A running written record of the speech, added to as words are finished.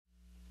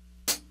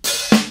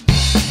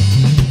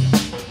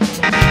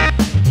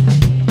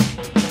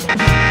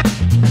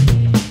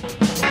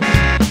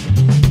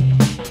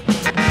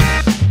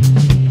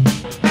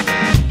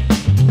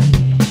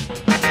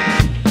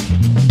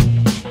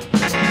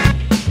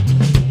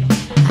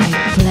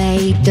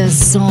play the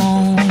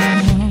song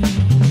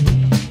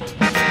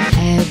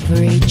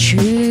every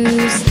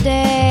Tuesday.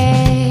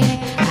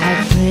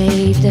 I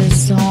play the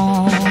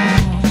song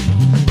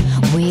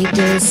with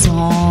the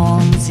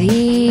songs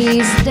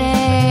each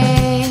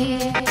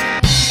day.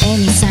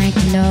 Any sign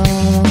to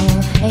know,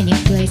 any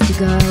place to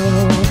go.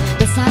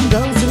 The sun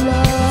goes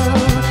low,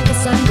 the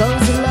sun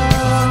goes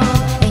low.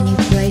 Any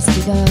place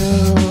to go,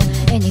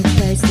 any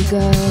place to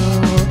go.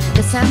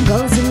 The sun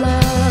goes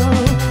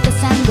low, the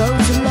sun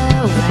goes low.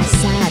 I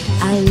sat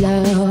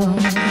alone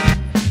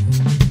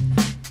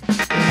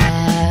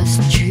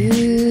last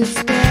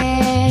Tuesday.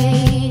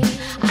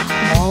 I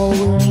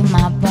hold in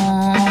my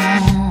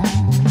bone,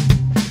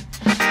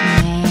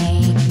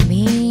 make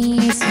me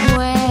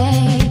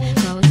sway.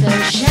 Cause the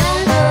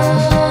shadow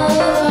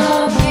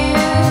of you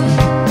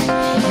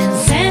and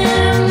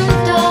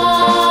scent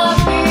of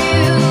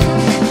you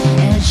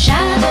and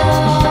shadow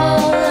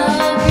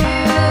of you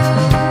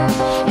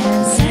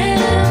and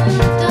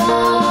scent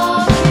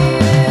of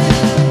you.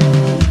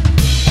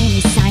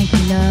 Any sign to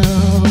know,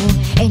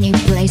 any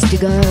place to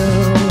go.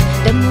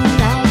 The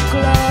moonlight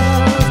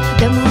glows,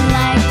 the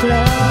moonlight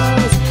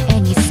glows.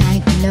 Any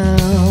sign to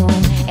know,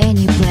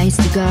 any place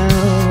to go.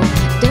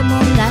 The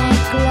moonlight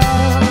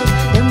glows,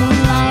 the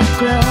moonlight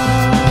glows.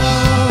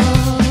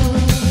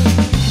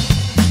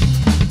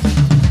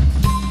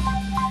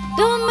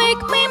 Don't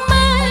make me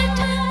mad,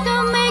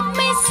 don't make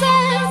me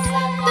sad,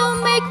 don't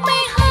make me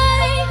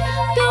high,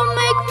 don't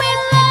make me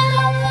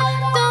laugh,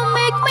 don't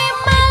make me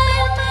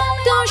mad,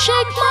 don't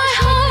shake my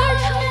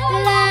heart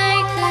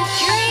like a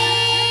dream.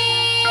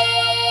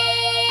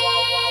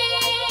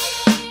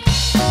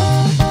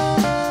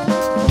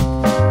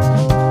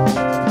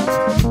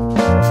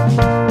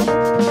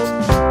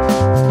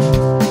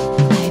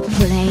 I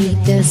play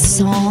the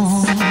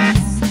song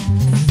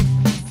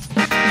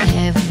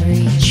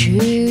every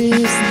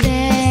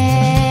Tuesday.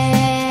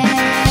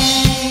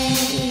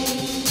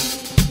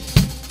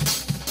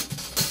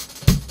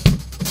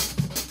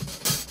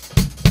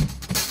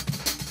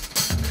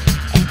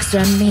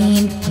 Extra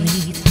mean,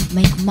 please,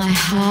 make my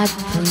heart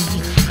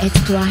breathe.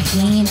 Extra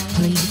hint,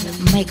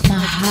 please, make my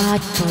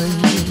heart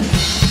breathe.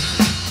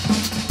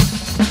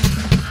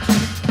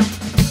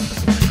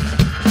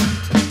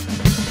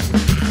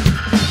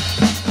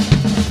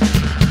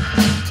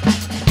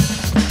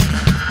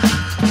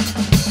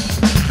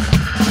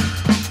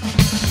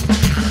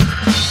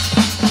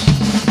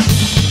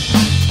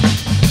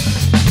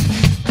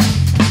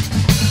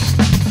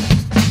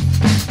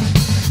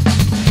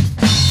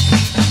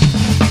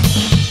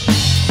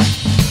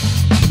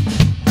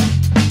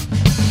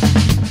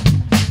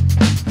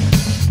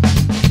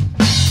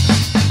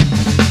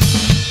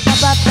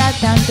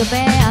 Down to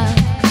bed,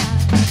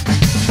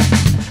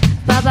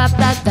 Baba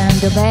down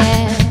to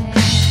bed,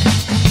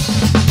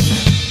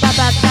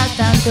 Baba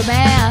down to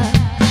bed,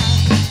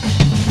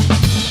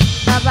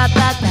 Baba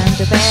down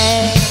to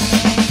bed.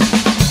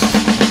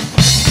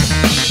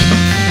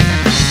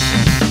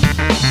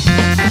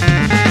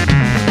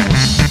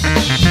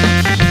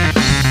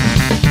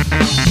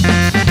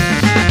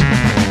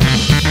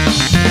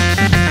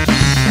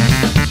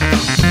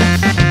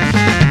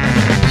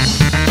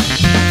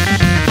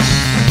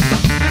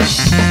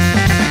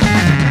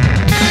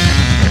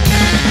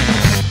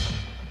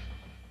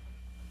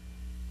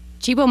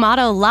 Cibo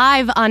Matto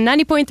live on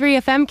 90.3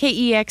 FM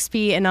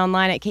KEXP and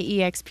online at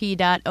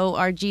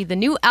KEXP.org. The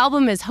new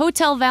album is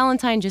Hotel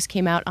Valentine, just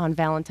came out on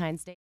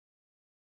Valentine's Day.